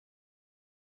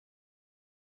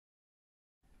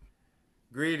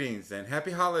Greetings and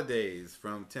happy holidays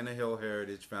from Tenor Hill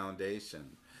Heritage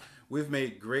Foundation. We've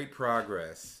made great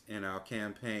progress in our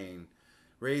campaign,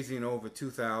 raising over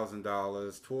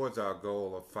 $2,000 towards our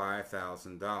goal of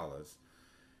 $5,000.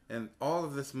 And all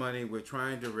of this money we're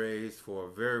trying to raise for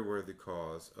a very worthy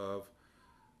cause of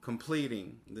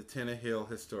completing the Tenor Hill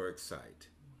Historic Site.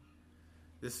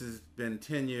 This has been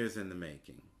 10 years in the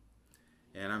making,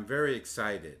 and I'm very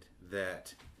excited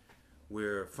that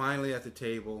we're finally at the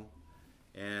table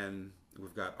and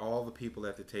we've got all the people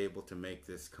at the table to make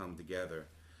this come together.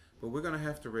 But we're going to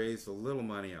have to raise a little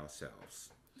money ourselves.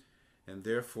 And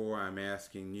therefore, I'm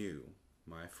asking you,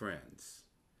 my friends,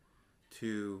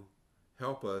 to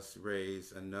help us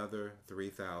raise another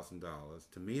 $3,000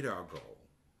 to meet our goal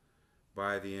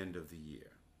by the end of the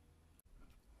year.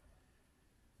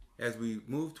 As we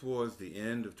move towards the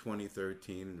end of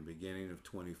 2013 and the beginning of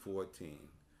 2014,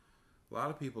 a lot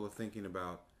of people are thinking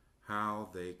about how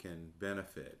they can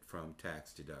benefit from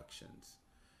tax deductions.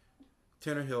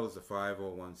 Tenor Hill is a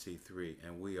 501c3,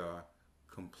 and we are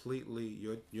completely,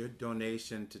 your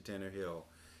donation to Tenor Hill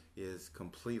is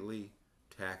completely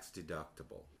tax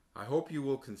deductible. I hope you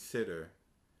will consider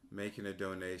making a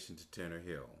donation to Tenor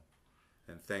Hill,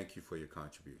 and thank you for your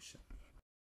contribution.